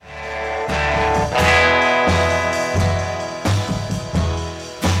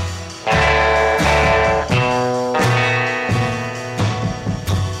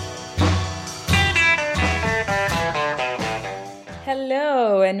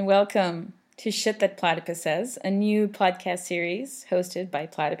and welcome to Shit That Platypus Says, a new podcast series hosted by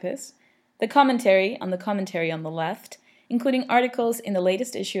Platypus. The commentary on the left, including articles in the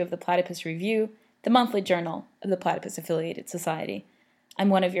latest issue of the Platypus Review, the monthly journal of the Platypus Affiliated Society. I'm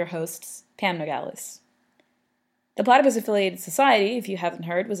one of your hosts, Pam Nogales. The Platypus Affiliated Society, if you haven't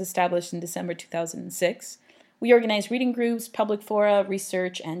heard, was established in December 2006. We organize reading groups, public fora,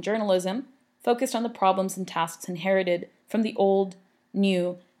 research, and journalism focused on the problems and tasks inherited from the old,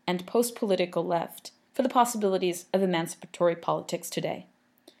 new, and post-political left for the possibilities of emancipatory politics today.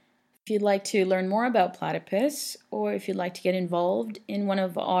 If you'd like to learn more about Platypus, or if you'd like to get involved in one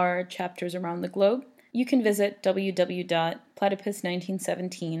of our chapters around the globe, you can visit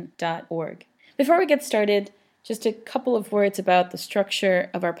www.platypus1917.org. Before we get started, just a couple of words about the structure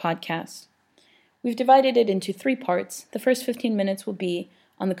of our podcast. We've divided it into 3 parts. The first 15 minutes will be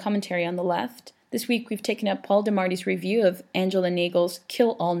on the commentary on the left. This week we've taken up Paul Damarty's review of Angela Nagle's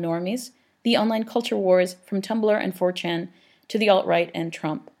Kill All Normies, the online culture wars from Tumblr and 4chan to the alt-right and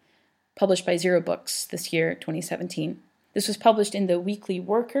Trump, published by Zero Books this year, 2017. This was published in the Weekly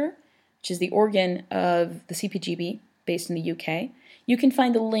Worker, which is the organ of the CPGB based in the UK. You can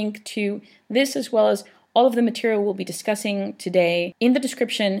find a link to this as well as all of the material we'll be discussing today in the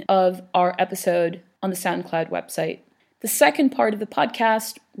description of our episode on the SoundCloud website. The second part of the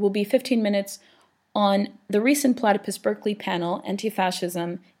podcast will be 15 minutes on the recent Platypus Berkeley panel,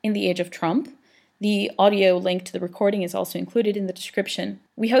 Anti-Fascism in the Age of Trump. The audio link to the recording is also included in the description.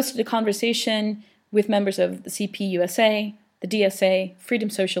 We hosted a conversation with members of the CPUSA, the DSA, Freedom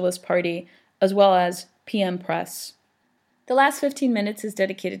Socialist Party, as well as PM Press. The last 15 minutes is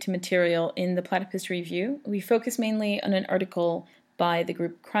dedicated to material in the Platypus Review. We focus mainly on an article by the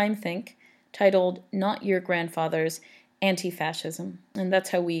group Crime Think titled Not Your Grandfather's Anti-Fascism, and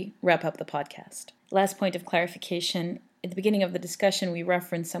that's how we wrap up the podcast. Last point of clarification, at the beginning of the discussion we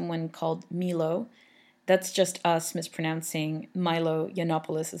referenced someone called Milo. That's just us mispronouncing Milo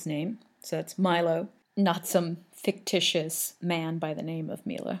Yiannopoulos' name. So that's Milo, not some fictitious man by the name of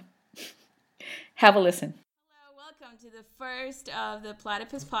Milo. Have a listen. Hello, welcome to the first of the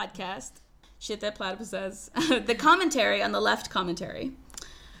Platypus podcast. Shit That Platypus Says. The commentary on the left commentary.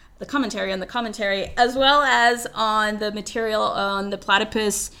 The commentary on the commentary, as well as on the material on the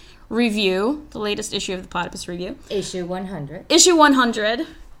Platypus Review, the latest issue of the Platypus Review. Issue 100. Issue 100,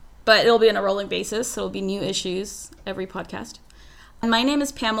 but it'll be on a rolling basis, so it'll be new issues every podcast. My name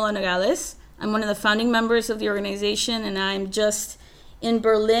is Pamela Nogales. I'm one of the founding members of the organization, and I'm just in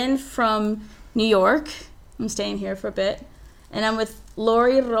Berlin from New York. I'm staying here for a bit. And I'm with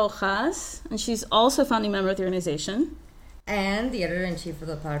Lori Rojas, and she's also a founding member of the organization. And the editor-in-chief of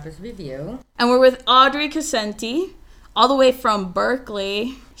the Platypus Review. And we're with Audrey Cosenti, all the way from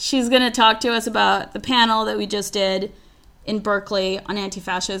Berkeley. She's going to talk to us about the panel that we just did in Berkeley on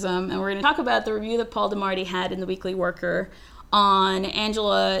anti-fascism. And we're going to talk about the review that Paul Damarty had in the Weekly Worker on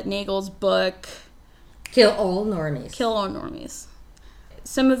Angela Nagle's book, Kill All Normies. Kill All Normies.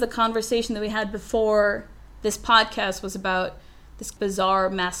 Some of the conversation that we had before this podcast was about this bizarre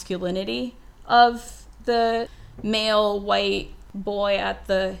masculinity of the male white boy at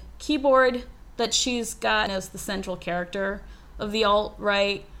the keyboard that she's got as the central character of the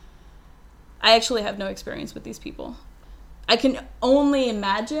alt-right. I actually have no experience with these people. I can only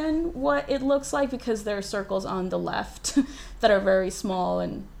imagine what it looks like because there are circles on the left that are very small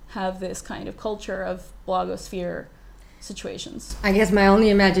and have this kind of culture of blogosphere situations. I guess my only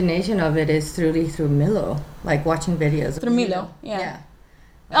imagination of it is through Milo, like watching videos. Through Milo, yeah.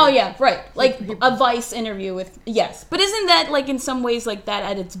 Oh, yeah, right. Like a Vice interview with, yes. But isn't that, like, in some ways, like, that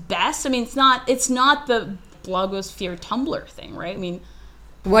at its best? I mean, it's not the blogosphere Tumblr thing, right? I mean...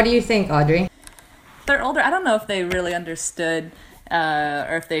 What do you think, Audrey? They're older. I don't know if they really understood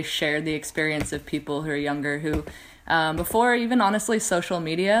or if they shared the experience of people who are younger who, before even, honestly, social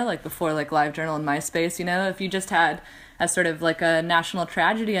media, like, before, like, LiveJournal and MySpace, you know, if you just had a sort of, like, a national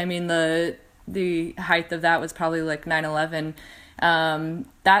tragedy, I mean, the height of that was probably, like, 9/11.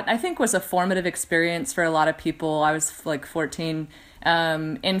 That I think was a formative experience for a lot of people. I was like 14,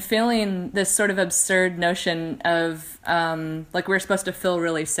 in feeling this sort of absurd notion of like we're supposed to feel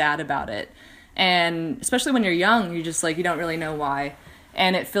really sad about it, and especially when you're young, you just like you don't really know why,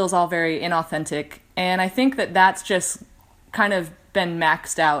 and it feels all very inauthentic. And I think that that's just kind of been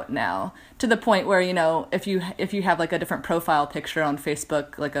maxed out now to the point where, you know, if you have like a different profile picture on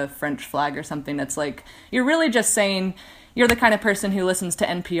Facebook, like a French flag or something, that's like you're really just saying you're the kind of person who listens to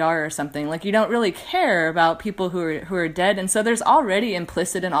NPR or something. Like, you don't really care about people who are dead. And so there's already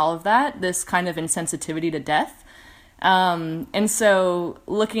implicit in all of that this kind of insensitivity to death. And so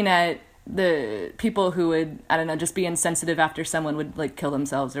looking at the people who would, I don't know, just be insensitive after someone would like kill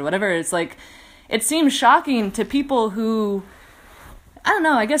themselves or whatever. It's like, it seems shocking to people who, I don't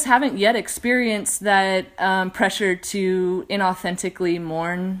know, I guess haven't yet experienced that pressure to inauthentically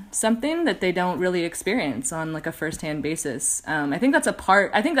mourn something that they don't really experience on like a firsthand basis. I think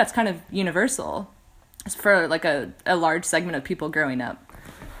that's kind of universal for like a large segment of people growing up.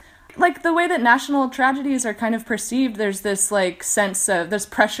 Like the way that national tragedies are kind of perceived, there's this like sense of, there's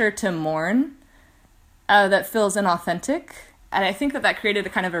pressure to mourn that feels inauthentic. And I think that created a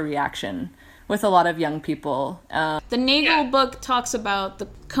kind of a reaction with a lot of young people. The Nagel book talks about the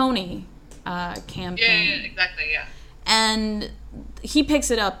Kony campaign. Yeah, exactly, yeah. And he picks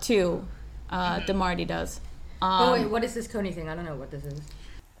it up too. DeMarty does. Wait, what is this Kony thing? I don't know what this is.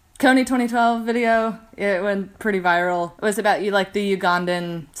 Kony 2012 video, it went pretty viral. It was about like the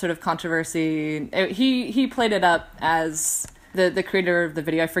Ugandan sort of controversy. He played it up as the creator of the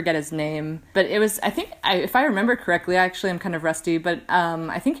video. I forget his name, but it was, I think, if I remember correctly, actually I'm kind of rusty, but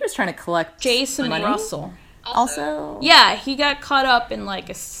I think he was trying to collect Jason money. Russell. Also, yeah, he got caught up in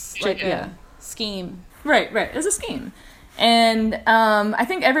like a scheme. Right. It was a scheme, and I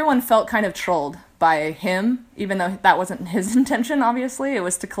think everyone felt kind of trolled by him, even though that wasn't his intention, obviously. It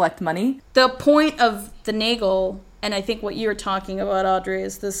was to collect money. The point of the Nagel, and I think what you're talking about, Audrey,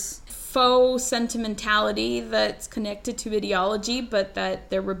 is this faux sentimentality that's connected to ideology, but that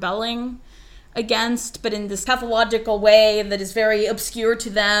they're rebelling against, but in this pathological way that is very obscure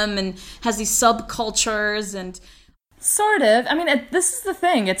to them and has these subcultures and... Sort of. I mean, this is the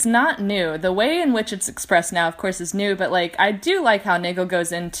thing. It's not new. The way in which it's expressed now, of course, is new, but, like, I do like how Nagel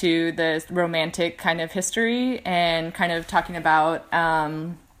goes into the romantic kind of history and kind of talking about,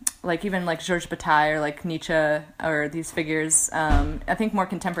 like, even, like, Georges Bataille or, like, Nietzsche or these figures. I think more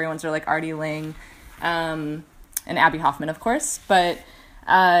contemporary ones are, like, Artie Lang and Abbie Hoffman, of course, but...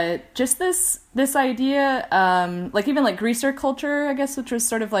 just this idea, like even like greaser culture, I guess, which was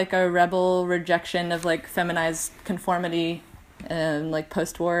sort of like a rebel rejection of like feminized conformity in like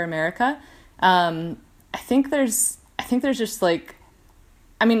post-war America. I think there's just like,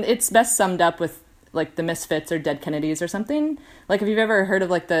 I mean, it's best summed up with like the Misfits or Dead Kennedys or something. Like if you've ever heard of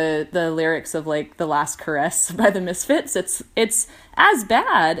like the lyrics of like The Last Caress by the Misfits, it's as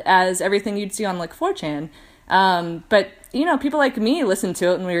bad as everything you'd see on like 4chan. But, you know, people like me listened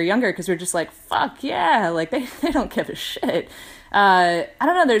to it when we were younger because we were just like, fuck yeah, like, they don't give a shit. I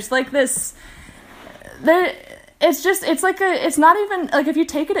don't know, there's like this, it's not even, like, if you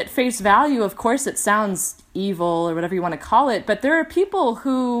take it at face value, of course it sounds evil or whatever you want to call it, but there are people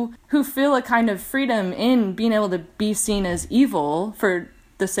who feel a kind of freedom in being able to be seen as evil for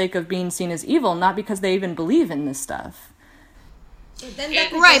the sake of being seen as evil, not because they even believe in this stuff.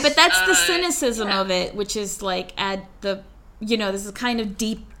 Right, but that's the cynicism of it, which is like this is a kind of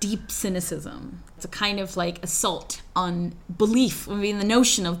deep cynicism. It's a kind of like assault on belief. I mean, the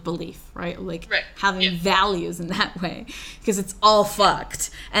notion of belief, right? Like having values in that way, because it's all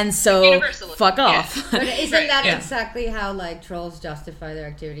fucked, and so fuck off. But isn't that exactly how like trolls justify their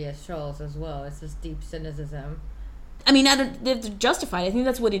activity as trolls as well? It's this deep cynicism. I mean, they're justified. I think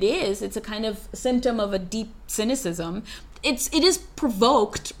that's what it is. It's a kind of symptom of a deep cynicism. It is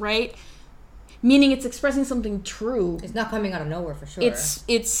provoked, right? Meaning it's expressing something true. It's not coming out of nowhere for sure. It's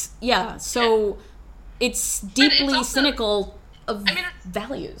deeply also cynical of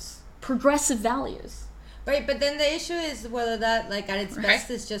values, progressive values. Right, but then the issue is whether that, like, at its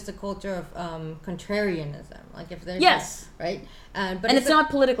best is just a culture of contrarianism. Like, if there's right, and it's not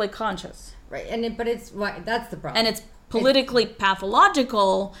politically conscious, right? But it's right. That's the problem, and it's politically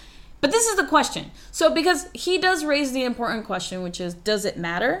pathological. But this is the question. So, because he does raise the important question, which is, does it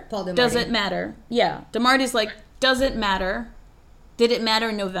matter? Paul DeMarty. Does it matter? Yeah. DeMarty's like, does it matter? Did it matter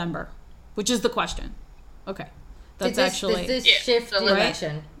in November? Which is the question. Okay. That's does this shift the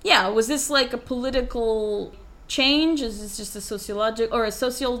election? Yeah. Was this like a political change? Is this just a sociological or a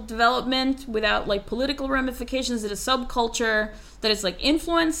social development without like political ramifications? Is it a subculture that is like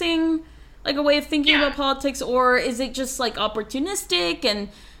influencing like a way of thinking about politics? Or is it just like opportunistic and...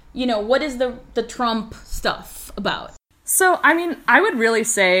 You know, what is the Trump stuff about? So, I mean, I would really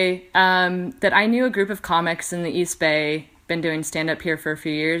say that I knew a group of comics in the East Bay, been doing stand-up here for a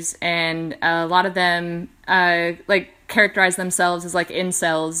few years, and a lot of them, characterize themselves as, like,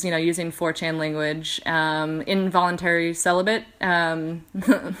 incels, you know, using 4chan language, involuntary celibate, can't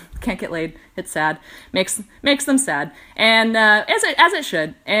get laid, it's sad, makes them sad, and as it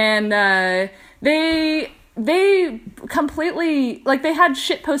should, and they completely, like, they had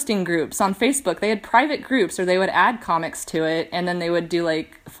shitposting groups on Facebook. They had private groups, or they would add comics to it, and then they would do,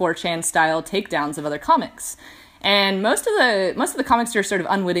 like, 4chan-style takedowns of other comics. And most of the comics are sort of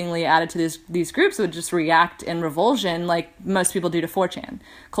unwittingly added to these groups would just react in revulsion like most people do to 4chan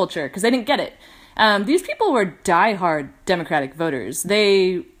culture because they didn't get it. These people were diehard Democratic voters.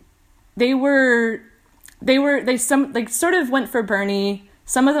 They sort of went for Bernie.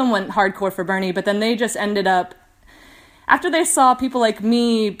 Some of them went hardcore for Bernie, but then they just ended up, after they saw people like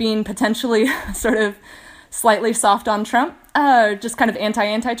me being potentially sort of slightly soft on Trump, just kind of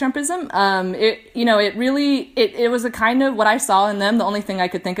anti-Trumpism. It was a kind of what I saw in them. The only thing I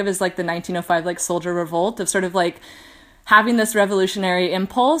could think of is like the 1905 like soldier revolt of sort of like having this revolutionary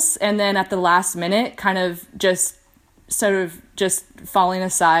impulse and then at the last minute kind of just falling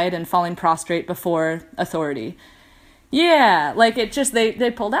aside and falling prostrate before authority. Yeah, like it just,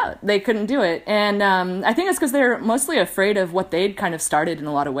 they pulled out. They couldn't do it. And I think it's because they're mostly afraid of what they'd kind of started in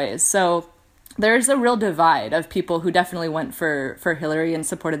a lot of ways. So there's a real divide of people who definitely went for Hillary and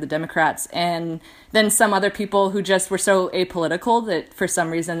supported the Democrats, and then some other people who just were so apolitical that for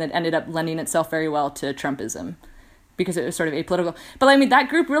some reason it ended up lending itself very well to Trumpism because it was sort of apolitical. But I mean, that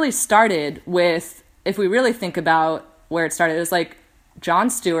group really started with, if we really think about where it started, it was like Jon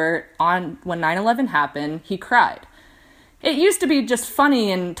Stewart when 9/11 happened, he cried. It used to be just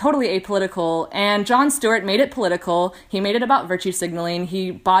funny and totally apolitical, and Jon Stewart made it political. He made it about virtue signaling.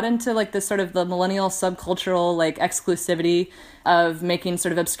 He bought into like this sort of the millennial subcultural like exclusivity of making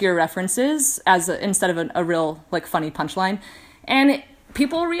sort of obscure references instead of a real like funny punchline. And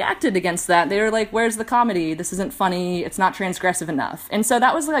people reacted against that. They were like, where's the comedy? This isn't funny. It's not transgressive enough. And so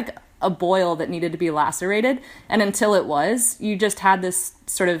that was like a boil that needed to be lacerated. And until it was, you just had this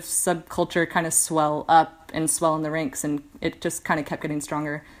sort of subculture kind of swell up and swell in the ranks, and it just kind of kept getting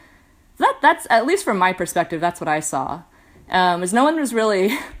stronger. That's at least from my perspective, that's what I saw. Is no one was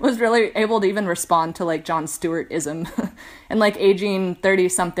really able to even respond to like Jon Stewart-ism and like aging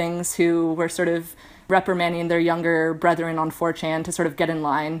 30-somethings who were sort of reprimanding their younger brethren on 4chan to sort of get in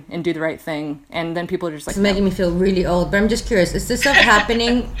line and do the right thing. And then people are just like, it's making me feel really old. But I'm just curious, is this stuff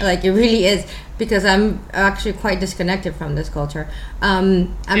happening? Like, it really is, because I'm actually quite disconnected from this culture.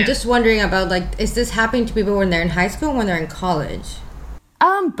 I'm just wondering about, like, is this happening to people when they're in high school or when they're in college?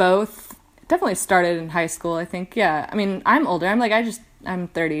 Both. Definitely started in high school, I think. Yeah. I mean, I'm older. I'm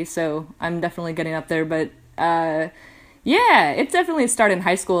 30, so I'm definitely getting up there. But, yeah, it definitely started in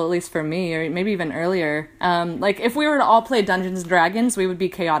high school, at least for me, or maybe even earlier. Like, if we were to all play Dungeons & Dragons, we would be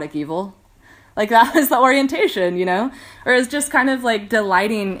chaotic evil. Like, that was the orientation, you know? Or it's just kind of, like,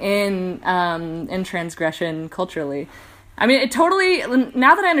 delighting in transgression culturally. I mean, it totally,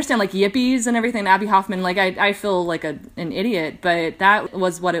 now that I understand, like, yippies and everything, Abby Hoffman, like, I feel like an idiot, but that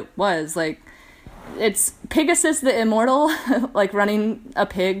was what it was. Like, it's Pegasus the Immortal, like, running a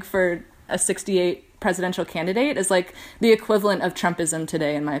pig for a 68 presidential candidate is like the equivalent of Trumpism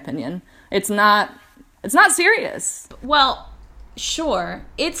today, in my opinion. It's not serious. Well, sure,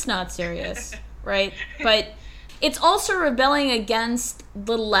 it's not serious, right? But it's also rebelling against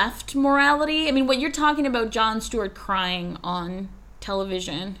the left morality. I mean, what you're talking about, Jon Stewart crying on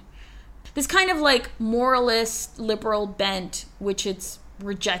television, this kind of like moralist liberal bent, which it's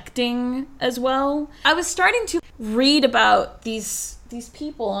rejecting as well. I was starting to read about these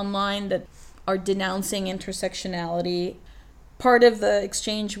people online that are denouncing intersectionality. Part of the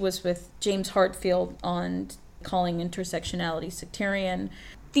exchange was with James Hartfield on calling intersectionality sectarian.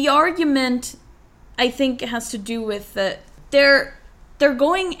 The argument, I think, has to do with that they're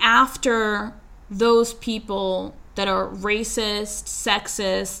going after those people that are racist,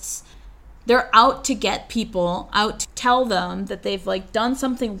 sexists. They're out to get people, out to tell them that they've like done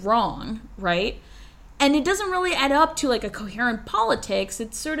something wrong, right? And it doesn't really add up to like a coherent politics.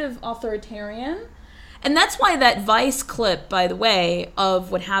 It's sort of authoritarian. And that's why that Vice clip, by the way,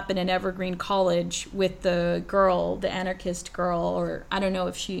 of what happened in Evergreen College with the girl, the anarchist girl, or I don't know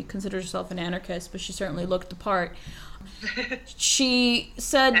if she considers herself an anarchist, but she certainly looked the part. She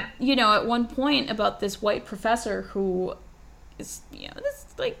said, you know, at one point about this white professor who is, you know, this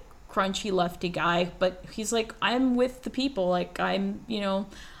like crunchy lefty guy, but he's like, I'm with the people. Like, I'm, you know,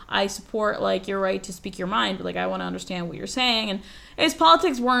 I support, like, your right to speak your mind, but, like, I want to understand what you're saying. And his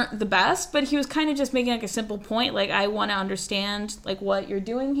politics weren't the best, but he was kind of just making, like, a simple point. Like, I want to understand, like, what you're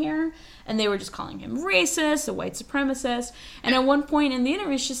doing here. And they were just calling him racist, a white supremacist. And at one point in the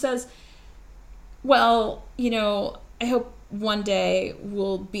interview, she says, well, you know, I hope one day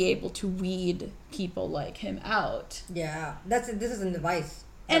we'll be able to weed people like him out. Yeah, this is in the Vice.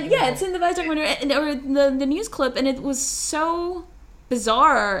 And, yeah, it's in the Vice documentary, or the news clip, and it was so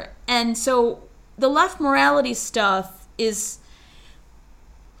bizarre. And so the left morality stuff is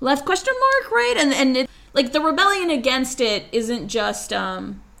left question mark, right? And it, like, the rebellion against it isn't just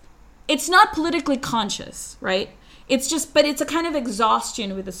it's not politically conscious, right? It's just, but it's a kind of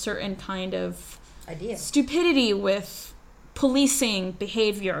exhaustion with a certain kind of idea, stupidity with policing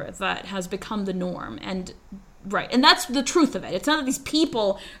behavior that has become the norm. And right, and that's the truth of it. It's not that these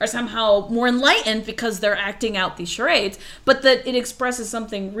people are somehow more enlightened because they're acting out these charades, but that it expresses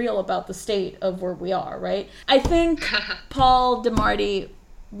something real about the state of where we are, right? I think Paul DeMarty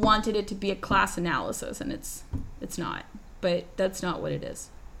wanted it to be a class analysis, and it's not, but that's not what it is.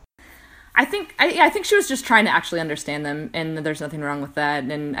 I think she was just trying to actually understand them, and there's nothing wrong with that.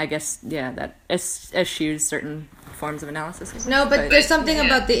 And I guess, that eschews certain forms of analysis. No, but there's something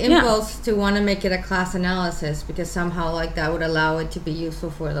about the impulse to want to make it a class analysis, because somehow like that would allow it to be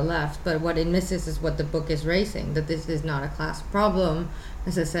useful for the left. But what it misses is what the book is raising, that this is not a class problem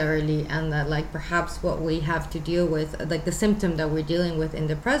necessarily, and that like perhaps what we have to deal with, like the symptom that we're dealing with in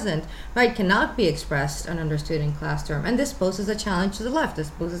the present, right, cannot be expressed and understood in class term. And this poses a challenge to the left. This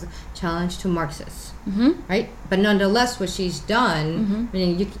poses a challenge to Marxists, right? But nonetheless, what she's done,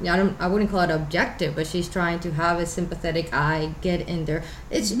 meaning I wouldn't call it objective, but she's trying to have a sympathetic eye get in there.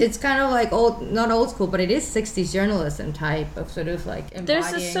 It's kind of like not old school, but it is 60s journalism type of sort of like embodying.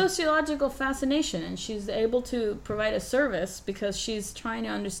 There's a sociological fascination, and she's able to provide a service because she's trying to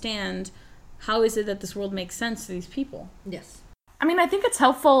understand how is it that this world makes sense to these people. Yes. I mean, I think it's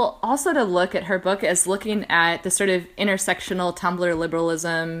helpful also to look at her book as looking at the sort of intersectional Tumblr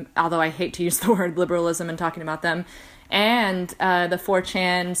liberalism, although I hate to use the word liberalism in talking about them, and the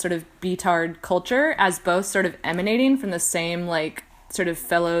 4chan sort of B-tard culture as both sort of emanating from the same, like, sort of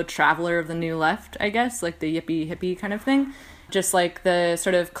fellow traveler of the new left, I guess, like the yippie hippie kind of thing. Just like the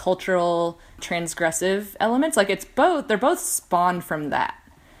sort of cultural transgressive elements. Like they're both spawned from that.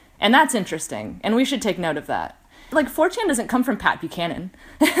 And that's interesting. And we should take note of that. Like 4chan doesn't come from Pat Buchanan.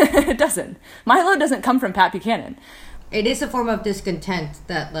 It doesn't. Milo doesn't come from Pat Buchanan. It is a form of discontent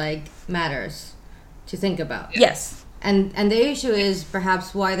that like matters to think about. Yes. And the issue is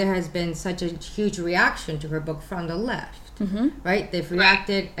perhaps why there has been such a huge reaction to her book from the left. Right? They've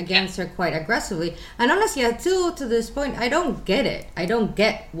reacted against her quite aggressively. And honestly, until to this point, I don't get it. I don't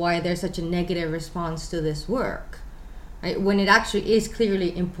get why there's such a negative response to this work. Right? When it actually is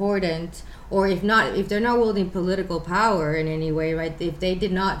clearly important, or if they're not wielding political power in any way, right? If they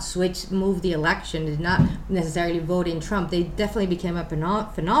did not move the election, did not necessarily vote in Trump, they definitely became a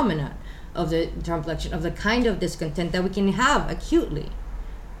phenomenon of the Trump election, of the kind of discontent that we can have acutely.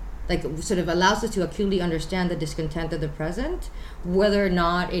 Like sort of allows us to acutely understand the discontent of the present, whether or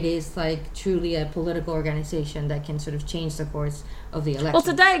not it is like truly a political organization that can sort of change the course of the election. Well, it's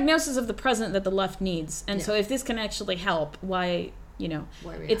a diagnosis of the present that the left needs, and so if this can actually help, why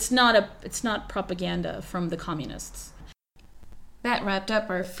it's not propaganda from the communists. That wrapped up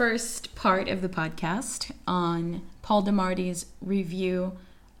our first part of the podcast on Paul DeMarty's review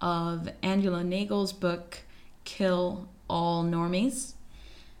of Angela Nagle's book Kill All Normies.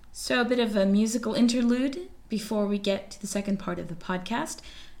 So a bit of a musical interlude before we get to the second part of the podcast.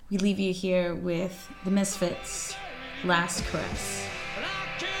 We leave you here with The Misfits' Last Caress.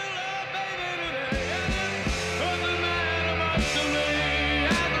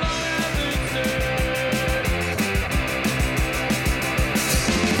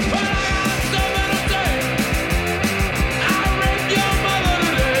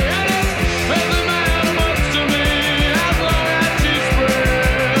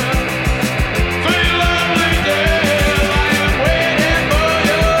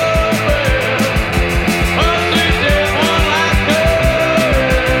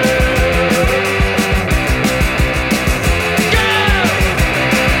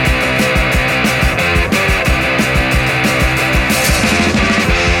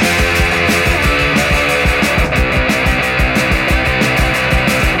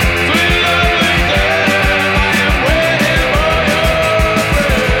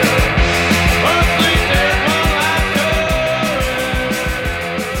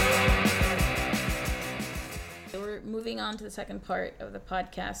 Second part of the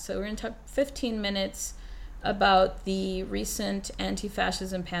podcast. So we're going to talk 15 minutes about the recent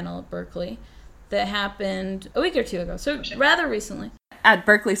anti-fascism panel at Berkeley that happened a week or two ago. So rather recently. At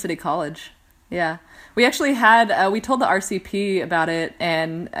Berkeley City College. Yeah. We actually had, we told the RCP about it,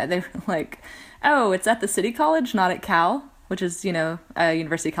 and they were like, oh, it's at the City College, not at Cal, which is,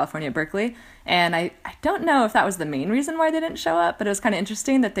 University of California at Berkeley. And I don't know if that was the main reason why they didn't show up, but it was kind of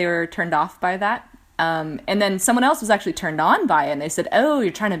interesting that they were turned off by that. And then someone else was actually turned on by it, and they said, "Oh,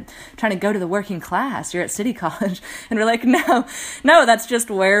 you're trying to go to the working class. You're at City College." And we're like, no, that's just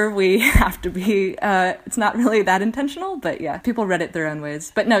where we have to be. It's not really that intentional, but yeah, people read it their own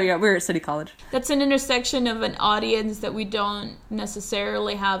ways. But no, yeah, we're at City College. That's an intersection of an audience that we don't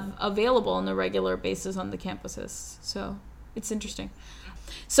necessarily have available on a regular basis on the campuses. So it's interesting.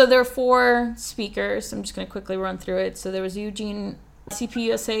 So there are 4 speakers. I'm just going to quickly run through it. So there was Eugene,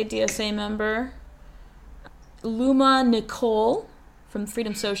 CPUSA, DSA member, Luma Nicole from the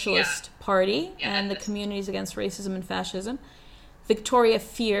Freedom Socialist Party and the Communities Against Racism and Fascism, Victoria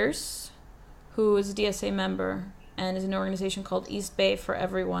Fierce, who is a DSA member and is an organization called East Bay for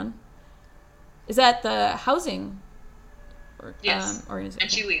Everyone. Is that the housing organization?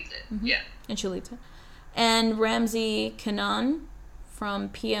 And she leads it. Mm-hmm. Yeah. And she leads it. And Ramsey Kanan from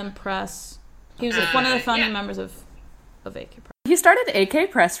PM Press. He was one of the founding members of AK Press. He started AK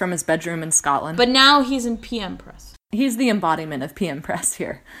Press from his bedroom in Scotland. But now he's in PM Press. He's the embodiment of PM Press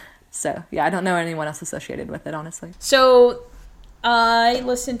here. So, yeah, I don't know anyone else associated with it, honestly. So, I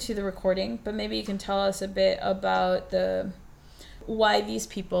listened to the recording, but maybe you can tell us a bit about why these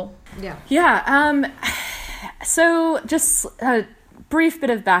people. Yeah. Yeah, so just a brief bit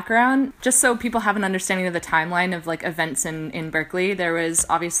of background, just so people have an understanding of the timeline of, like, events in Berkeley. There was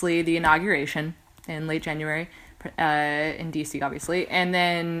obviously the inauguration in late January, in DC, obviously. And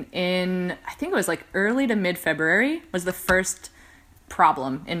then I think it was like early to mid-February was the first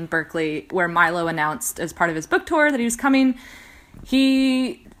problem in Berkeley where Milo announced as part of his book tour that he was coming.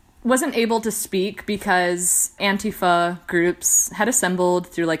 He wasn't able to speak because Antifa groups had assembled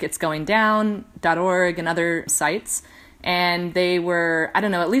through like itsgoingdown.org and other sites. And they were, I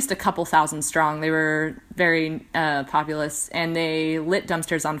don't know, at least a couple thousand strong. They were very populous, and they lit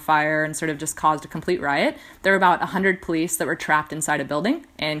dumpsters on fire and sort of just caused a complete riot. There were about 100 police that were trapped inside a building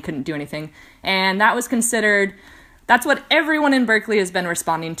and couldn't do anything. And that was considered, that's what everyone in Berkeley has been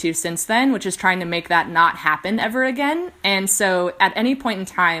responding to since then, which is trying to make that not happen ever again. And so at any point in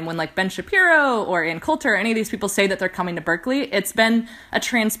time when like Ben Shapiro or Ann Coulter or any of these people say that they're coming to Berkeley, it's been a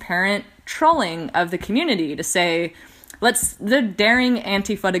transparent trolling of the community to say, they're daring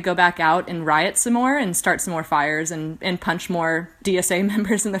Antifa to go back out and riot some more and start some more fires and punch more DSA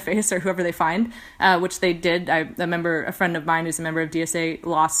members in the face or whoever they find, which they did. I remember a friend of mine who's a member of DSA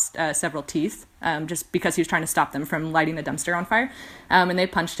lost several teeth just because he was trying to stop them from lighting a dumpster on fire, and they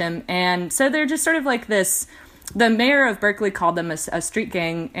punched him. And so they're just sort of like this, the mayor of Berkeley called them a street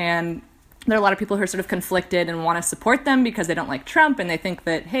gang, and there are a lot of people who are sort of conflicted and want to support them because they don't like Trump and they think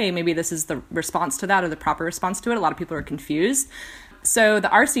that, hey, maybe this is the response to that or the proper response to it. A lot of people are confused. So the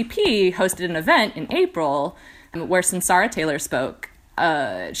RCP hosted an event in April where Sunsara Taylor spoke.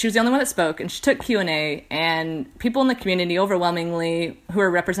 She was the only one that spoke, and she took Q&A, and people in the community overwhelmingly who are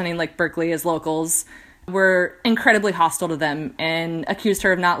representing like Berkeley as locals were incredibly hostile to them and accused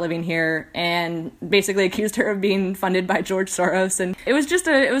her of not living here and basically accused her of being funded by George Soros. And it was just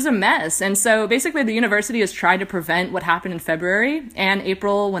it was a mess. And so basically the university has tried to prevent what happened in February and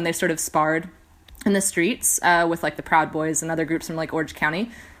April when they sort of sparred in the streets with like the Proud Boys and other groups from like Orange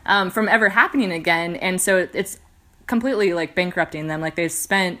County from ever happening again. And so it's completely like bankrupting them. Like they've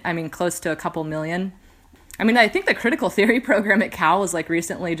spent, close to a couple million. I think the critical theory program at Cal was like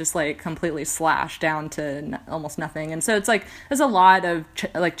recently just like completely slashed down to almost nothing. And so it's like there's a lot of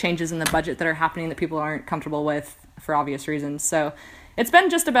changes in the budget that are happening that people aren't comfortable with for obvious reasons. So it's been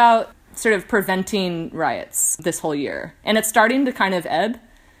just about sort of preventing riots this whole year. And it's starting to kind of ebb.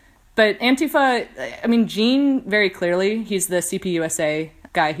 But Antifa, Gene, very clearly, he's the CPUSA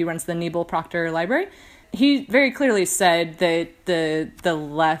guy who runs the Nebel Proctor Library. He very clearly said that the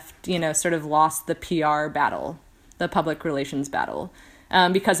left, sort of lost the PR battle, the public relations battle,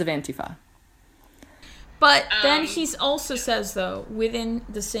 because of Antifa. But then he also says, though, within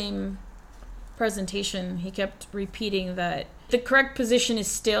the same presentation, he kept repeating that the correct position is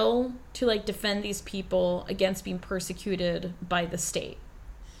still to, defend these people against being persecuted by the state.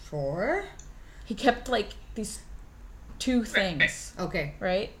 Sure. He kept, these two things. Okay.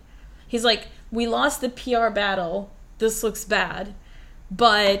 Right? He's like, we lost the PR battle. This looks bad.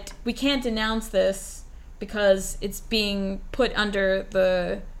 But we can't denounce this because it's being put under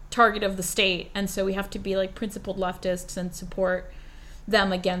the target of the state. And so we have to be principled leftists and support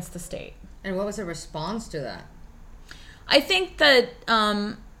them against the state. And what was the response to that? I think that,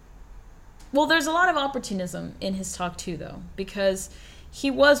 there's a lot of opportunism in his talk too, though, because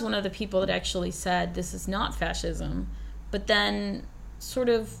he was one of the people that actually said this is not fascism, but then sort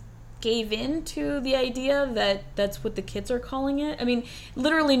of gave in to the idea that that's what the kids are calling it.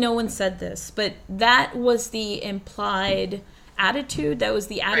 Literally no one said this, but that was the implied attitude that was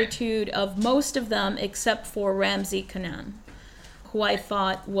the attitude of most of them except for Ramzi Kanan, who I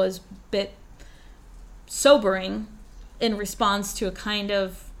thought was a bit sobering in response to a kind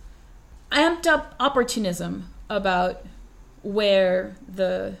of amped up opportunism about where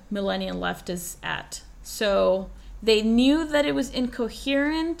the millennial left is at. So they knew that it was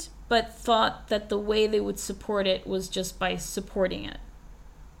incoherent, but thought that the way they would support it was just by supporting it.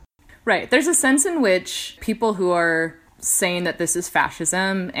 Right. There's a sense in which people who are saying that this is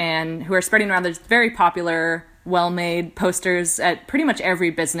fascism and who are spreading around these very popular, well-made posters at pretty much every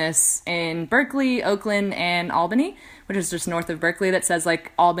business in Berkeley, Oakland, and Albany, which is just north of Berkeley, that says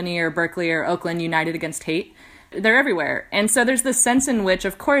like Albany or Berkeley or Oakland united against hate. They're everywhere. And so there's this sense in which,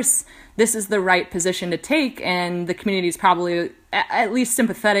 of course, this is the right position to take, and the community is probably at least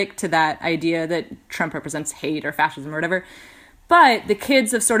sympathetic to that idea that Trump represents hate or fascism or whatever. But the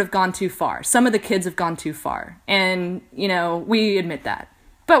kids have sort of gone too far. Some of the kids have gone too far. And, you know, we admit that.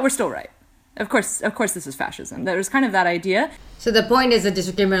 But we're still right. Of course, this is fascism. There's kind of that idea. So the point is a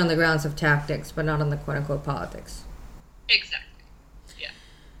disagreement on the grounds of tactics, but not on the quote-unquote politics. Exactly. Yeah.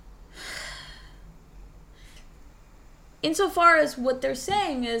 Insofar as what they're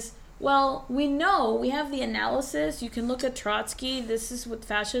saying is, well, we know, we have the analysis. You can look at Trotsky. This is what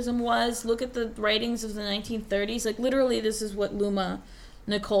fascism was. Look at the writings of the 1930s. Like, literally, this is what Luma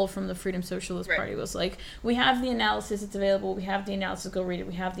Nicole from the Freedom Socialist Party was like. We have the analysis. It's available. We have the analysis. Go read it.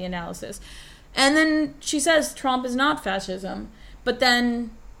 We have the analysis. And then she says Trump is not fascism. But then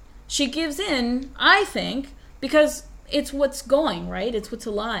she gives in, I think, because it's what's going, right? It's what's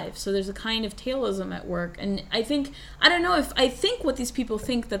alive. So there's a kind of tailism at work. And I think what these people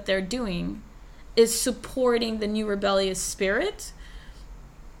think that they're doing is supporting the new rebellious spirit,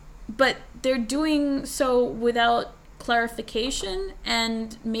 but they're doing so without clarification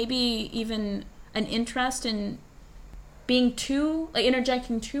and maybe even an interest in being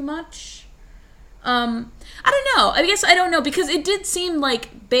interjecting too much. I don't know. I guess I don't know, because it did seem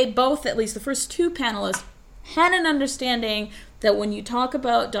like they both, at least the first two panelists, had an understanding that when you talk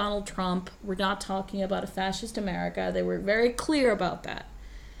about Donald Trump, we're not talking about a fascist America. They were very clear about that.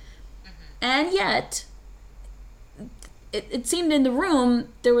 Mm-hmm. And yet, it seemed in the room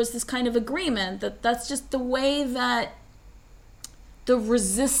there was this kind of agreement that that's just the way that the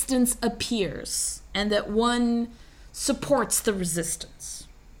resistance appears, and that one supports the resistance,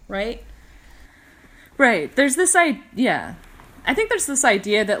 right? Right. There's this idea. I think there's this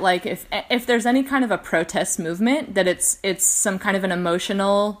idea that, like, if there's any kind of a protest movement, that it's some kind of an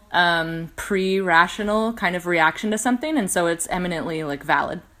emotional, pre-rational kind of reaction to something, and so it's eminently, like,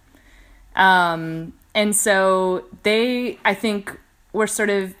 valid. And so they, I think, were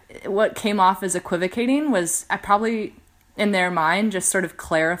sort of, what came off as equivocating was probably, in their mind, just sort of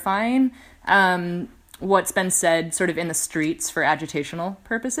clarifying what's been said sort of in the streets for agitational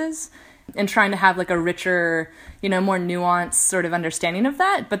purposes, and trying to have like a richer, more nuanced sort of understanding of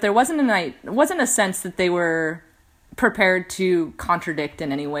that. But there wasn't a sense that they were prepared to contradict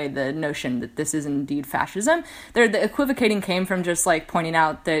in any way the notion that this is indeed fascism. The equivocating came from just like pointing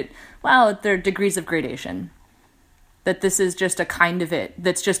out that, well, there are degrees of gradation, that this is just a kind of it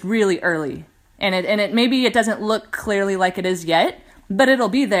that's just really early, and it maybe it doesn't look clearly like it is yet, but it'll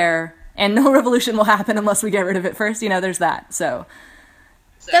be there, and no revolution will happen unless we get rid of it first. There's that. So.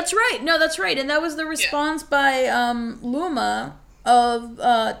 That's right. No, that's right. And that was the response by Luma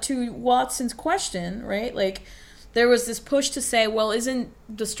to Watson's question, right? Like, there was this push to say, well, isn't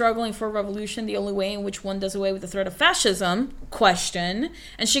the struggling for revolution the only way in which one does away with the threat of fascism? Question.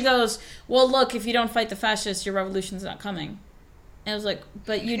 And she goes, well, look, if you don't fight the fascists, your revolution's not coming. And I was like,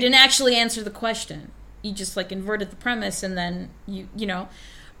 but you didn't actually answer the question. You just, like, inverted the premise, and then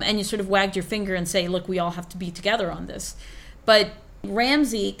and you sort of wagged your finger and say, look, we all have to be together on this. But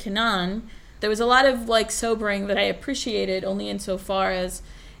Ramzi Kanan, there was a lot of like sobering that I appreciated, only insofar as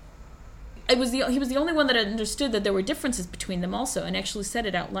he was the only one that understood that there were differences between them also, and actually said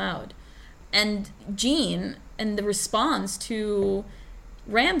it out loud. And Gene, and the response to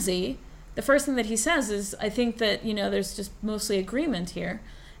Ramzi, the first thing that he says is, I think that there's just mostly agreement here.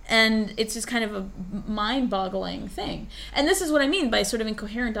 And it's just kind of a mind-boggling thing. And this is what I mean by sort of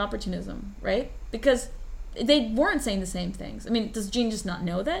incoherent opportunism, right? Because they weren't saying the same things. I mean, does Gene just not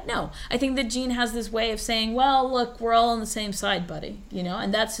know that? No. I think that Gene has this way of saying, well, look, we're all on the same side, buddy,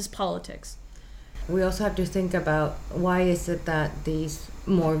 and that's his politics. We also have to think about, why is it that these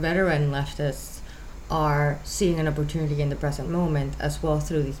more veteran leftists are seeing an opportunity in the present moment as well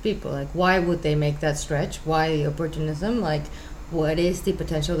through these people? Like, why would they make that stretch? Why the opportunism? Like, what is the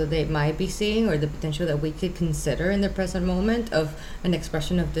potential that they might be seeing, or the potential that we could consider in the present moment of an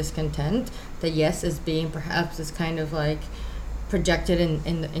expression of discontent that, yes, is being perhaps this kind of like projected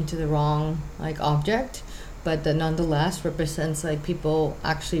into the wrong like object, but that nonetheless represents like people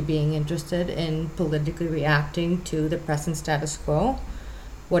actually being interested in politically reacting to the present status quo,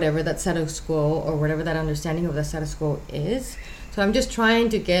 whatever that status quo or whatever that understanding of the status quo is. So I'm just trying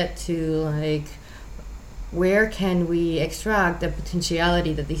to get to like, where can we extract the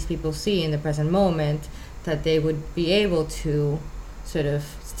potentiality that these people see in the present moment, that they would be able to sort of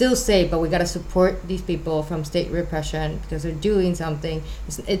still say, but we got to support these people from state repression because they're doing something.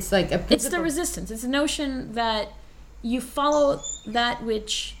 It's like a principle. It's the resistance. It's the notion that you follow that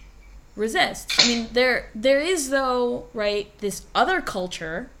which resists. I mean, there is, though, right, this other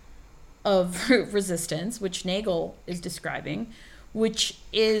culture of resistance, which Nagel is describing, which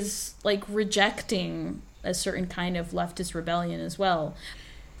is like rejecting a certain kind of leftist rebellion as well.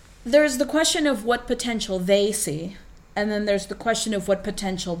 There's the question of what potential they see, and then there's the question of what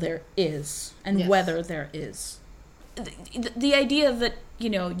potential there is, and whether there is. The idea that,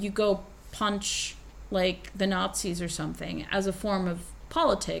 you go punch like the Nazis or something as a form of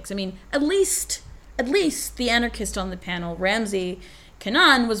politics. I mean, at least the anarchist on the panel, Ramzi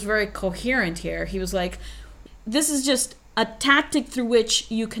Kanan, was very coherent here. He was like, this is just a tactic through which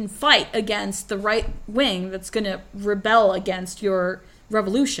you can fight against the right wing that's going to rebel against your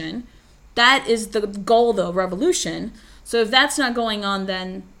revolution. That is the goal, though, revolution. So if that's not going on,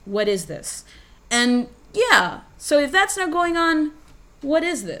 then what is this? And so if that's not going on, what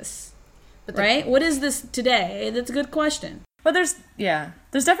is this? Right? What is this today? That's a good question. But there's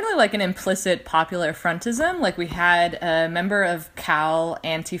definitely like an implicit popular frontism. Like we had a member of Cal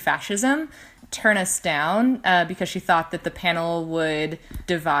Anti-Fascism turn us down because she thought that the panel would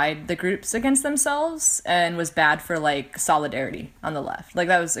divide the groups against themselves and was bad for like solidarity on the left. Like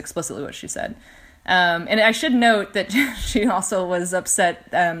that was explicitly what she said. And I should note that she also was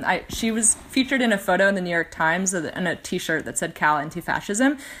upset. She was featured in a photo in the New York Times in a T-shirt that said Cal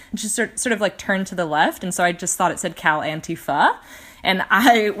Anti-Fascism, and she sort of like turned to the left, and so I just thought it said Cal Antifa, and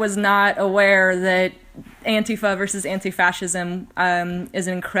I was not aware that Antifa versus anti-fascism is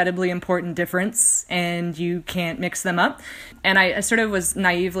an incredibly important difference, and you can't mix them up. And I sort of was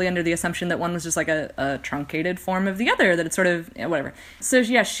naively under the assumption that one was just like a truncated form of the other, that it's sort of whatever. So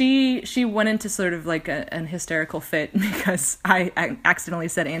yeah, she went into sort of like an hysterical fit because I accidentally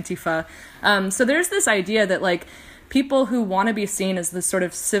said Antifa. So there's this idea that like people who want to be seen as this sort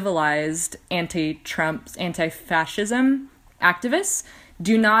of civilized anti-Trump, anti-fascism activists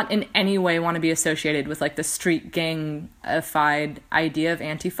do not in any way want to be associated with like the street gang-ified idea of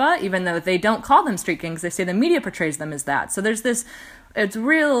Antifa, even though they don't call them street gangs. They say the media portrays them as that. So there's this, it's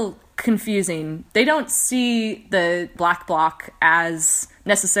real confusing. They don't see the Black Bloc as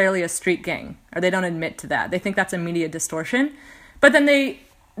necessarily a street gang, or they don't admit to that. They think that's a media distortion. But then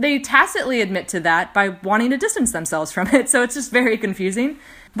they tacitly admit to that by wanting to distance themselves from it. So it's just very confusing.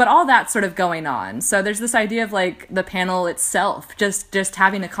 But all that's sort of going on. So there's this idea of like the panel itself, just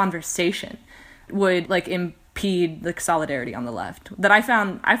having a conversation would like impede the solidarity on the left. That I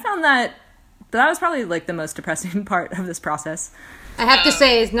found that was probably like the most depressing part of this process. I have to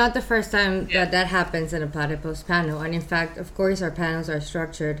say, it's not the first time that happens in a Platypus panel. And in fact, of course, our panels are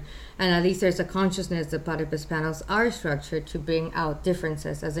structured, and at least there's a consciousness that Platypus panels are structured to bring out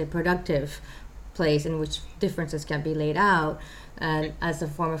differences as a productive place in which differences can be laid out and as a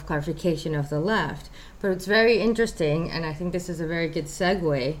form of clarification of the left. But it's very interesting, and I think this is a very good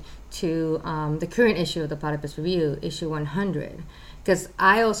segue to the current issue of the Platypus Review, issue 100. Because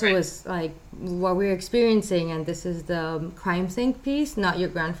I also was like, what we're experiencing, and this is the Crime Think piece, Not Your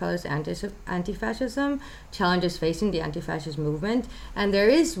Grandfather's Anti-Fascism, Challenges Facing the Anti-Fascist Movement. And there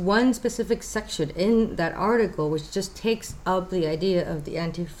is one specific section in that article which just takes up the idea of the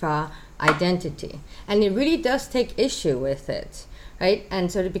Antifa identity. And it really does take issue with it, right?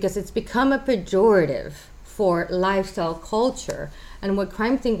 And so because it's become a pejorative for lifestyle culture. And what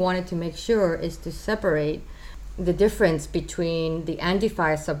Crime Think wanted to make sure is to separate the difference between the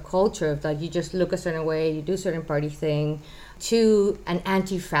anti-Fa subculture of like you just look a certain way, you do a certain party thing, to an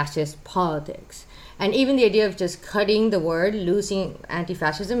anti-fascist politics. And even the idea of just cutting the word, losing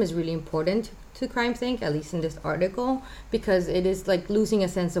anti-fascism is really important to Crime Think, at least in this article, because it is like losing a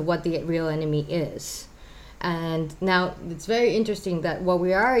sense of what the real enemy is. And now it's very interesting that what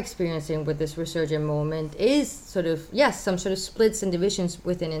we are experiencing with this resurgent moment is sort of, yes, some sort of splits and divisions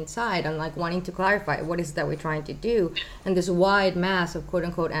within inside and like wanting to clarify what is it that we're trying to do. And this wide mass of quote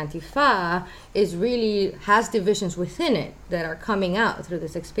unquote Antifa is really has divisions within it that are coming out through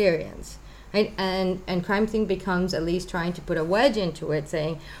this experience. Right? And Crime Think becomes at least trying to put a wedge into it,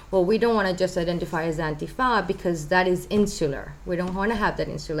 saying, well, we don't want to just identify as Antifa because that is insular. We don't want to have that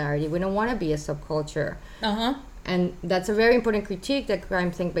insularity. We don't want to be a subculture. And that's a very important critique that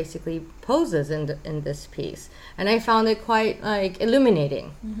Crime Think basically poses in this piece. And I found it quite like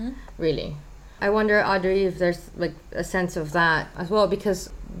illuminating, really. I wonder, Audrey, if there's like a sense of that as well,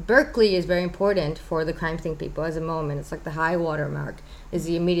 because Berkeley is very important for the Crime Think people as a moment. It's like the high water mark is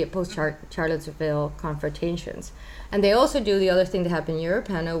the immediate post-Charlottesville confrontations. And they also do the other thing that happened in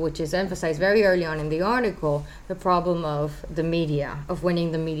Europeana, which is emphasized very early on in the article, the problem of the media, of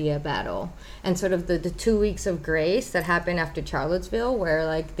winning the media battle. And sort of the 2 weeks of grace that happened after Charlottesville, where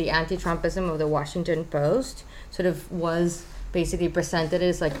like the anti-Trumpism of the Washington Post sort of was basically presented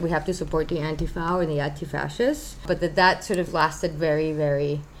as like we have to support the Antifa or the anti-fascists, but that sort of lasted very,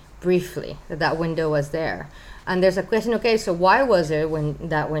 very briefly, that window was there. And there's a question, okay, so why was it when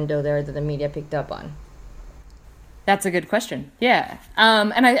that window there that the media picked up on? That's a good question. Yeah.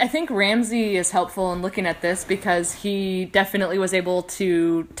 And I think Ramsey is helpful in looking at this because he definitely was able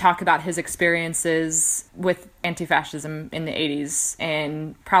to talk about his experiences with anti-fascism in the 80s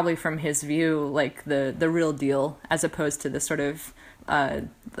and probably from his view, like the real deal as opposed to the sort of,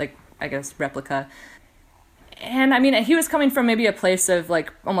 replica. And I mean, he was coming from maybe a place of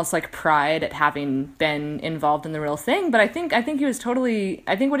like almost like pride at having been involved in the real thing. But I think what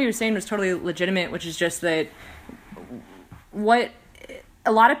he was saying was totally legitimate, which is just that what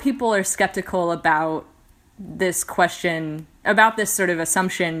a lot of people are skeptical about this question, about this sort of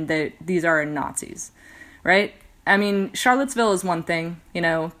assumption that these are Nazis, right? I mean, Charlottesville is one thing,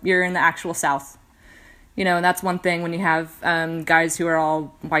 you're in the actual South, and that's one thing when you have guys who are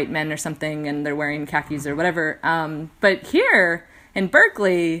all white men or something and they're wearing khakis or whatever. But here in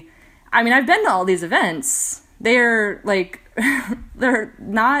Berkeley, I mean, I've been to all these events. They're like, they're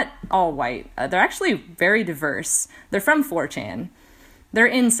not all white. They're actually very diverse. They're from 4chan. They're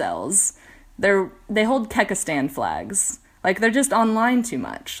incels. They hold Kekistan flags. Like, they're just online too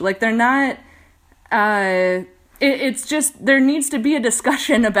much. Like, they're not... It's just, there needs to be a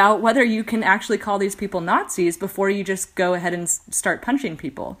discussion about whether you can actually call these people Nazis before you just go ahead and start punching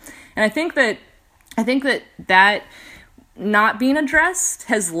people. And I think that not being addressed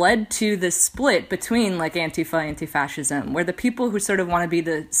has led to this split between like Antifa, anti-fascism, where the people who sort of want to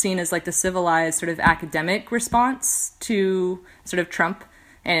be seen as like the civilized sort of academic response to sort of Trump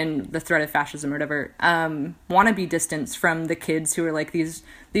and the threat of fascism or whatever, want to be distanced from the kids who are like these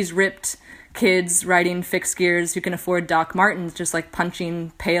ripped kids riding fixed gears who can afford Doc Martens, just like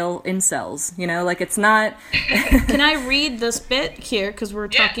punching pale incels, like it's not. Can I read this bit here? Because we're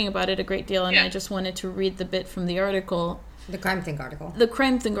talking about it a great deal, and I just wanted to read the bit from the article. The Crime Think article. The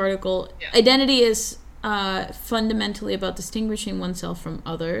Crime Think article. Yeah. Identity is fundamentally about distinguishing oneself from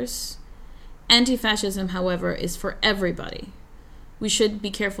others. Anti-fascism, however, is for everybody. We should be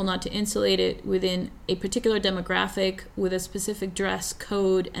careful not to insulate it within a particular demographic with a specific dress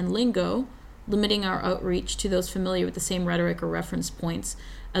code and lingo, limiting our outreach to those familiar with the same rhetoric or reference points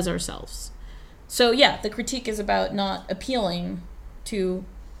as ourselves. So yeah, the critique is about not appealing to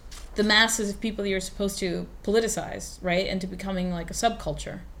the masses of people that you're supposed to politicize, right? And to becoming like a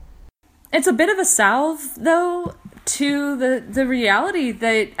subculture. It's a bit of a salve, though, to the reality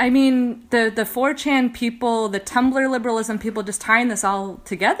that, I mean, the 4chan people, the Tumblr liberalism people, just tying this all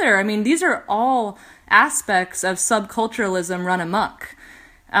together. I mean, these are all aspects of subculturalism run amok.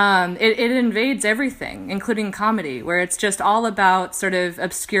 It invades everything, including comedy, where it's just all about sort of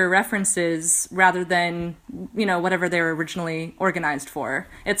obscure references rather than, whatever they were originally organized for.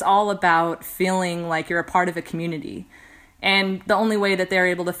 It's all about feeling like you're a part of a community. And the only way that they're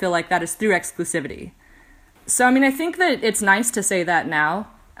able to feel like that is through exclusivity. So, I mean, I think that it's nice to say that now,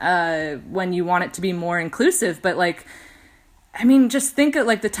 when you want it to be more inclusive, but like, I mean, just think of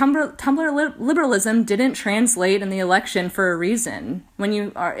like the Tumblr liberalism didn't translate in the election for a reason. When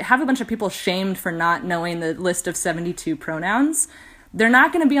you have a bunch of people shamed for not knowing the list of 72 pronouns, they're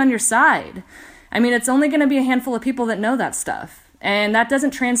not going to be on your side. I mean, it's only going to be a handful of people that know that stuff. And that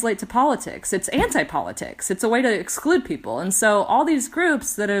doesn't translate to politics. It's anti-politics. It's a way to exclude people. And so all these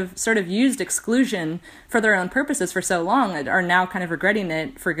groups that have sort of used exclusion for their own purposes for so long are now kind of regretting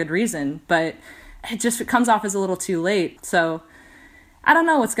it for good reason. But it comes off as a little too late. So I don't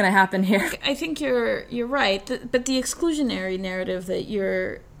know what's going to happen here. I think you're right. But the exclusionary narrative that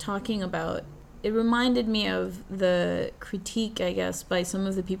you're talking about, it reminded me of the critique, I guess, by some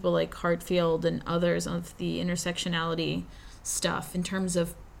of the people like Hartfield and others of the intersectionality stuff in terms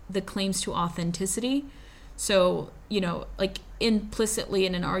of the claims to authenticity. So, like implicitly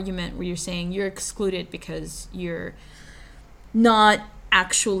in an argument where you're saying you're excluded because you're not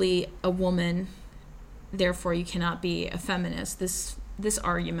actually a woman, therefore you cannot be a feminist. This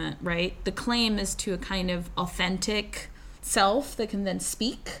argument, right? The claim is to a kind of authentic self that can then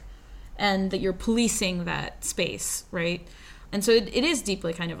speak and that you're policing that space, right? And so it is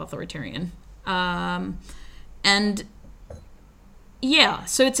deeply kind of authoritarian. And yeah,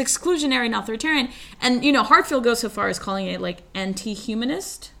 so it's exclusionary and authoritarian. And, Hartfield goes so far as calling it like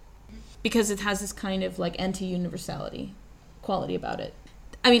anti-humanist because it has this kind of like anti-universality quality about it.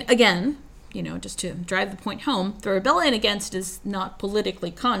 I mean, again, just to drive the point home, the rebellion against is not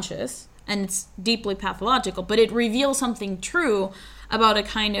politically conscious and it's deeply pathological, but it reveals something true about a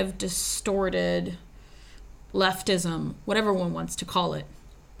kind of distorted leftism, whatever one wants to call it.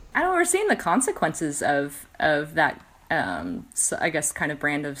 I don't know, we're seeing the consequences of that, I guess, kind of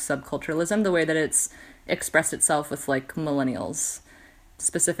brand of subculturalism, the way that it's expressed itself with, like, millennials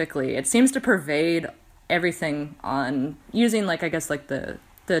specifically. It seems to pervade everything on using, like, I guess, like, the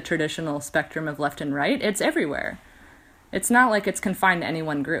traditional spectrum of left and right. It's everywhere. It's not like it's confined to any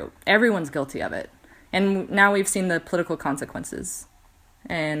one group. Everyone's guilty of it. And now we've seen the political consequences.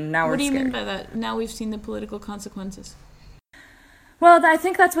 And now we're scared. What do you mean by that? Now we've seen the political consequences. Well, I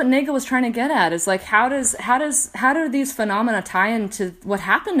think that's what Nagel was trying to get at, is like, how do these phenomena tie into what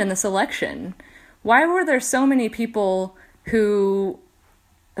happened in this election? Why were there so many people who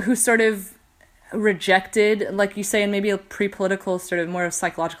sort of rejected, like you say, in maybe a pre-political sort of more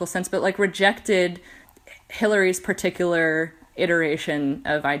psychological sense, but like rejected Hillary's particular iteration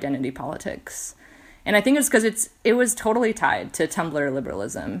of identity politics? And I think it's because it was totally tied to Tumblr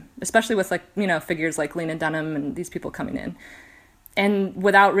liberalism, especially with like, figures like Lena Dunham and these people coming in. And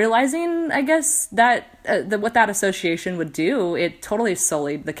without realizing, I guess, that what that association would do, it totally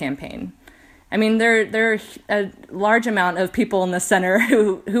sullied the campaign. I mean, there are a large amount of people in the center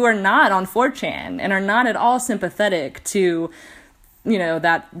who are not on 4chan and are not at all sympathetic to,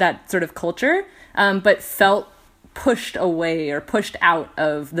 that sort of culture, but felt pushed away or pushed out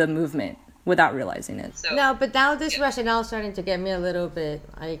of the movement without realizing it. No, but now this rationale is starting to get me a little bit,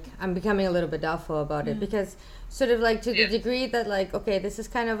 like, I'm becoming a little bit doubtful about it, because sort of like to the degree that like, okay, this is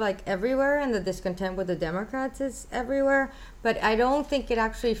kind of like everywhere and the discontent with the Democrats is everywhere, but I don't think it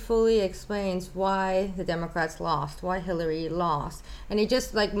actually fully explains why the Democrats lost, why Hillary lost. And it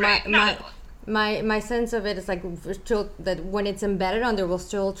just like my sense of it is like we're still, that when it's embedded under, we're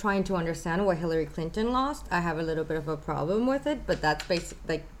still trying to understand why Hillary Clinton lost. I have a little bit of a problem with it, but that's basic,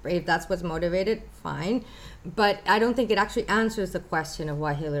 like if that's what's motivated, fine. But I don't think it actually answers the question of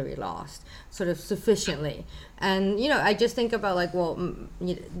why Hillary lost sort of sufficiently. And, I just think about like, well,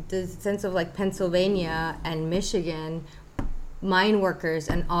 the sense of like Pennsylvania and Michigan, mine workers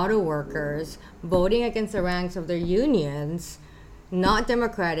and auto workers voting against the ranks of their unions, not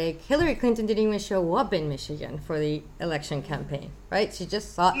democratic. Hillary Clinton didn't even show up in Michigan for the election campaign, right? She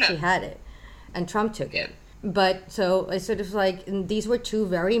just thought she had it, and Trump took it. But so it's sort of like, these were two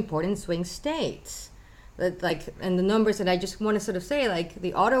very important swing states. Like, and the numbers that I just want to sort of say, like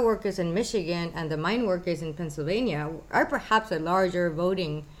the auto workers in Michigan and the mine workers in Pennsylvania are perhaps a larger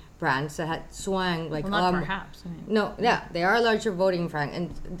voting branch that had swung like perhaps. No, yeah, they are a larger voting branch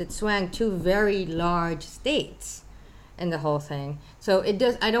and that swung two very large states in the whole thing. So it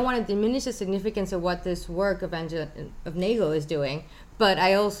does. I don't want to diminish the significance of what this work of Nagel is doing, but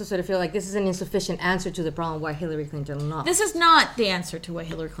I also sort of feel like this is an insufficient answer to the problem why Hillary Clinton lost. This is not the answer to why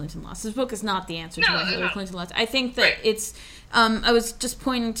Hillary Clinton lost. This book is not the answer to why Hillary Clinton lost. I think that it's... I was just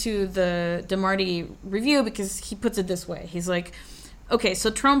pointing to the DeMarty review because he puts it this way. He's like, okay,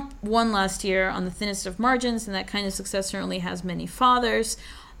 so Trump won last year on the thinnest of margins, and that kind of success certainly has many fathers.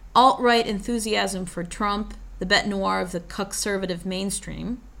 Alt-right enthusiasm for Trump, the bête noire of the conservative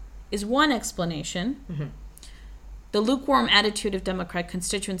mainstream, is one explanation. Mm-hmm. The lukewarm attitude of Democrat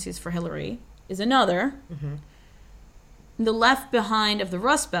constituencies for Hillary is another. Mm-hmm. The left behind of the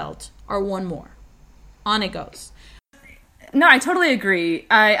Rust Belt are one more. On it goes. No, I totally agree.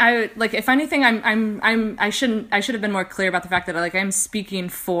 I like, if anything, I should have been more clear about the fact that like I'm speaking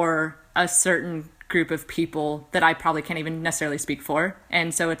for a certain group of people that I probably can't even necessarily speak for,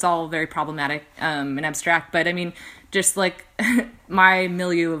 and so it's all very problematic and abstract. But I mean, just like my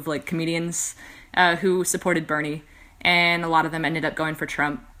milieu of like comedians who supported Bernie. And a lot of them ended up going for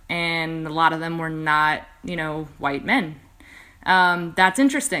Trump. And a lot of them were not, white men. That's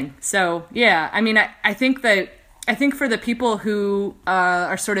interesting. So, yeah, I mean, I think for the people who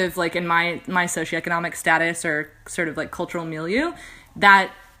are sort of like in my socioeconomic status or sort of like cultural milieu,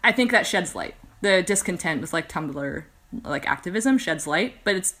 that I think that sheds light. The discontent with like Tumblr, like activism sheds light,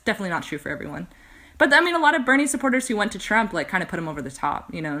 but it's definitely not true for everyone. But I mean, a lot of Bernie supporters who went to Trump like kind of put him over the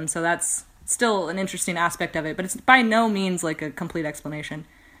top, and so that's still an interesting aspect of it, but it's by no means like a complete explanation.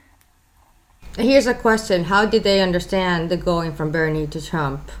 Here's a question. How did they understand the going from Bernie to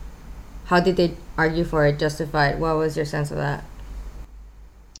Trump? How did they argue for it, justify it? What was your sense of that?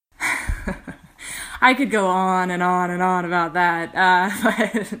 I could go on and on and on about that.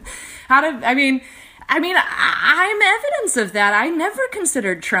 But I'm evidence of that. I never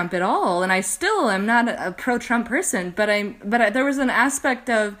considered Trump at all, and I still am not a pro-Trump person. But there was an aspect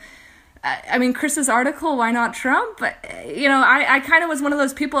of, Chris's article, Why Not Trump? I kind of was one of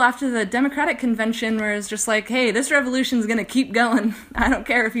those people after the Democratic convention where it's just like, hey, this revolution's going to keep going. I don't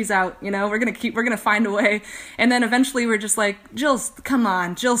care if he's out, we're going to find a way. And then eventually we're just like, come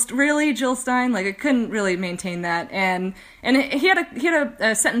on, Jill Stein? Like, I couldn't really maintain that. And he had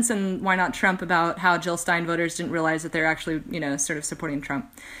a sentence in Why Not Trump about how Jill Stein voters didn't realize that they're actually, sort of supporting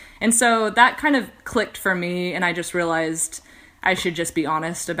Trump. And so that kind of clicked for me, and I just realized I should just be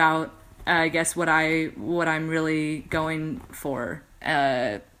honest about I guess what I'm really going for.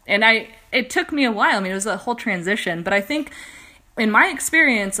 It took me a while. It was a whole transition, but I think in my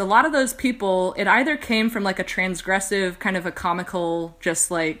experience, a lot of those people, it either came from like a transgressive kind of a comical, just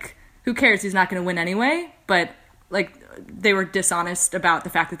like, who cares? He's not going to win anyway. But like they were dishonest about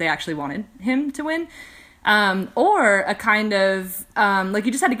the fact that they actually wanted him to win. Or a kind of, like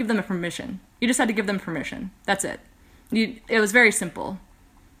you just had to give them permission. That's it. It was very simple.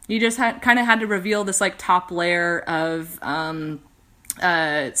 You just kind of had to reveal this like top layer of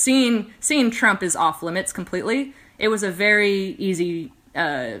seeing Trump is off limits completely. It was a very easy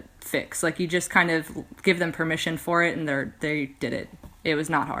fix. Like you just kind of give them permission for it, and they did it. It was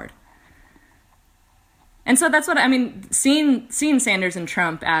not hard. And so that's what seeing Sanders and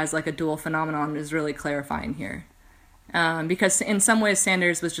Trump as like a dual phenomenon is really clarifying here, because in some ways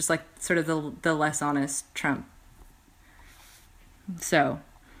Sanders was just like sort of the less honest Trump. So.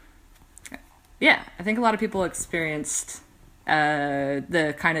 Yeah, I think a lot of people experienced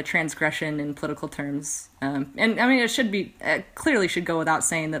the kind of transgression in political terms. It clearly should go without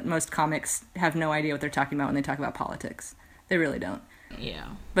saying that most comics have no idea what they're talking about when they talk about politics. They really don't. Yeah.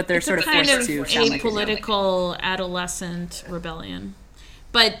 But they're sort of forced to sound like political adolescent rebellion.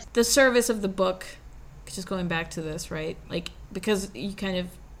 But the service of the book, just going back to this, right? Like, because you kind of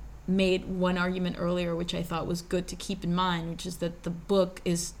made one argument earlier, which I thought was good to keep in mind, which is that the book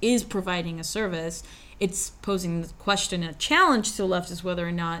is providing a service. It's posing the question, a challenge to the left, is whether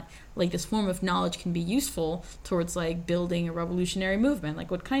or not like this form of knowledge can be useful towards like building a revolutionary movement. Like,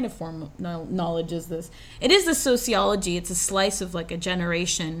 what kind of form of knowledge is this? It is the sociology. It's a slice of like a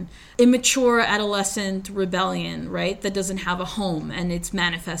generation, immature adolescent rebellion, right? That doesn't have a home, and it's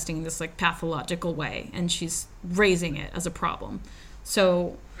manifesting in this like pathological way, and she's raising it as a problem.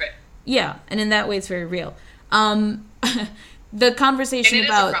 So, right. Yeah, and in that way, it's very real. The conversation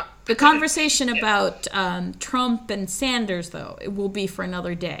about Trump and Sanders, though, it will be for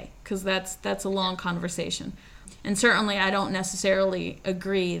another day, because that's a long conversation, and certainly I don't necessarily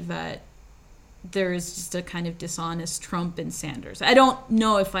agree that there is just a kind of dishonest Trump and Sanders. I don't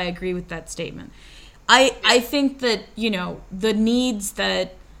know if I agree with that statement. I think that the needs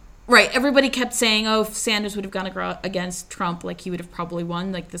that. Right, everybody kept saying, oh, if Sanders would have gone against Trump, like he would have probably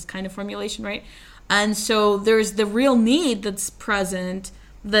won, like this kind of formulation, right? And so there's the real need that's present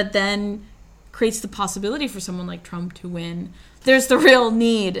that then creates the possibility for someone like Trump to win. There's the real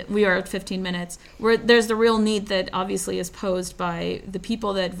need, we are at 15 minutes, where there's the real need that obviously is posed by the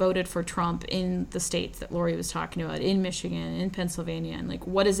people that voted for Trump in the states that Lori was talking about, in Michigan, in Pennsylvania, and like,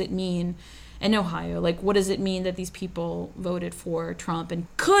 what does it mean in Ohio? Like, what does it mean that these people voted for Trump, and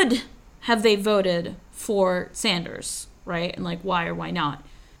could have they voted for Sanders, right? And like, why or why not?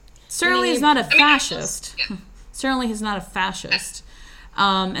 Certainly he's not a fascist. Certainly he's not a fascist.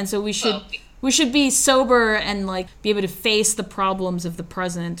 And so we should be sober and like be able to face the problems of the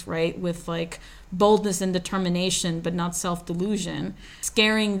present, right? With like boldness and determination, but not self-delusion.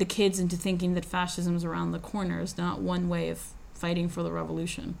 Scaring the kids into thinking that fascism is around the corner is not one way of fighting for the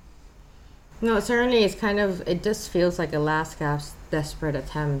revolution. No, certainly it just feels like a last gasp desperate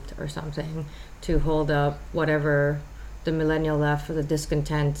attempt or something to hold up whatever the millennial left or the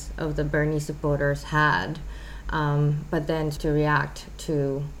discontent of the Bernie supporters had, but then to react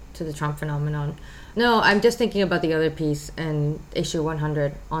to the Trump phenomenon. No, I'm just thinking about the other piece in issue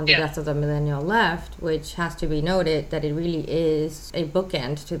 100 on the death of the millennial left, which has to be noted that it really is a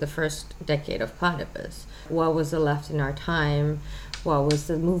bookend to the first decade of Platypus. What was the left in our time? What was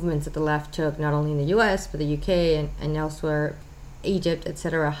the movements that the left took, not only in the US, but the UK and elsewhere, Egypt,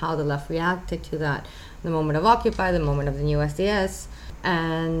 etc., how the left reacted to that, the moment of Occupy, the moment of the new SDS.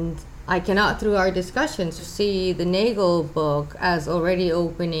 And I cannot, through our discussions, see the Nagel book as already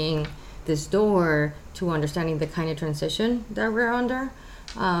opening this door to understanding the kind of transition that we're under.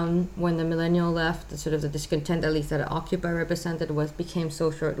 When the millennial left, the discontent, at least that Occupy represented, became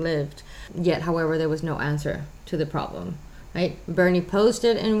so short-lived. Yet, however, there was no answer to the problem. Right? Bernie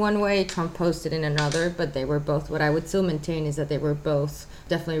posted in one way, Trump posted in another, but they were both, what I would still maintain is that they were both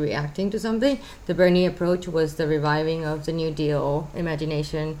definitely reacting to something. The Bernie approach was the reviving of the New Deal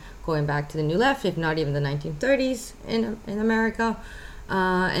imagination, going back to the New Left, if not even the 1930s in America.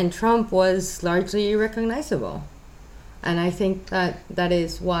 And Trump was largely irrecognizable. And I think that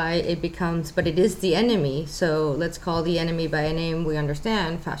is why it becomes, but it is the enemy, so let's call the enemy by a name we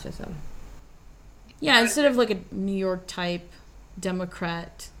understand, fascism. Yeah, instead of like a New York type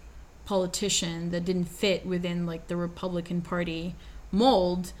Democrat politician that didn't fit within like the Republican Party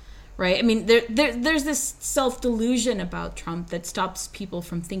mold, right? I mean, there's this self-delusion about Trump that stops people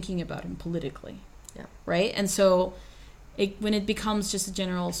from thinking about him politically, Yeah. right? And so when it becomes just a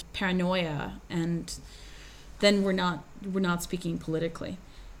general paranoia, and then we're not speaking politically.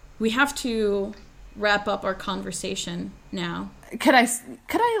 We have to wrap up our conversation now. Could I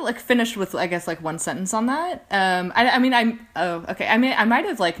like finish with, I guess, like one sentence on that? I might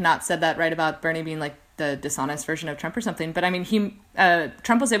have like not said that right about Bernie being like the dishonest version of Trump or something, but I mean,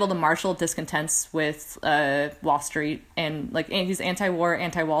 Trump was able to marshal discontents with Wall Street, and like he's anti-war,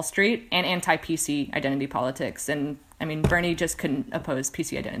 anti-Wall Street, and anti-PC identity politics. And I mean, Bernie just couldn't oppose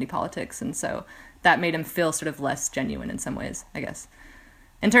PC identity politics, and so that made him feel sort of less genuine in some ways, I guess,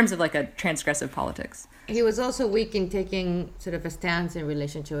 in terms of like a transgressive politics. He was also weak in taking sort of a stance in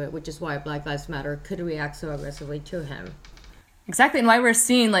relation to it, which is why Black Lives Matter could react so aggressively to him. Exactly, and why we're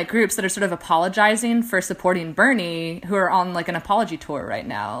seeing like groups that are sort of apologizing for supporting Bernie, who are on like an apology tour right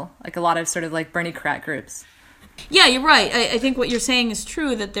now, like a lot of sort of like Bernie-crat groups. Yeah, you're right. I think what you're saying is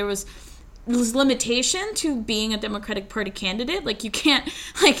true, that there was limitation to being a Democratic Party candidate. Like, you can't,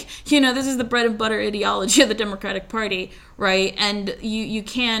 like, you know, this is the bread and butter ideology of the Democratic Party, right? And you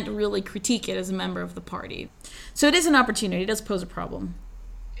can't really critique it as a member of the party. So it is an opportunity. It does pose a problem.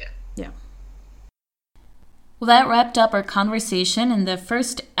 Yeah. Well, that wrapped up our conversation in the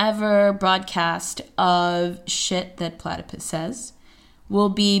first ever broadcast of Shit That Platypus Says. We'll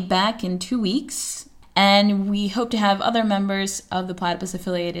be back in 2 weeks. And we hope to have other members of the Platypus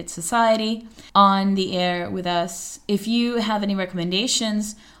Affiliated Society on the air with us. If you have any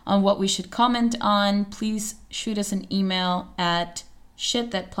recommendations on what we should comment on, please shoot us an email at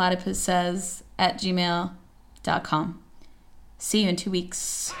shitthatplatypussays@gmail.com. See you in 2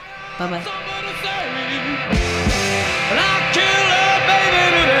 weeks. Bye-bye.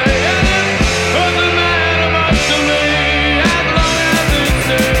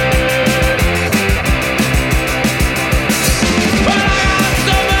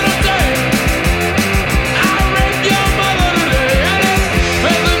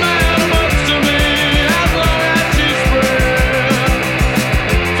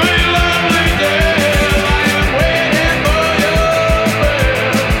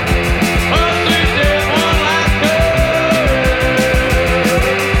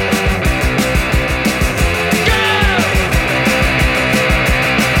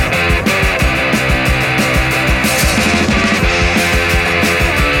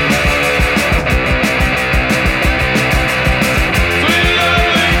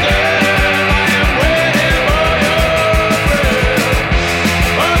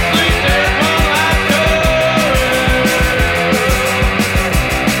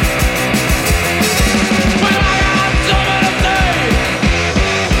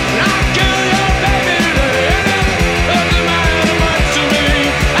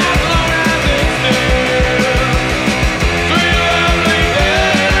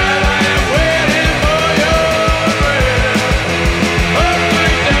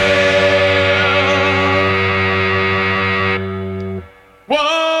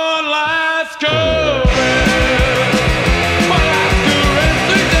 One last call.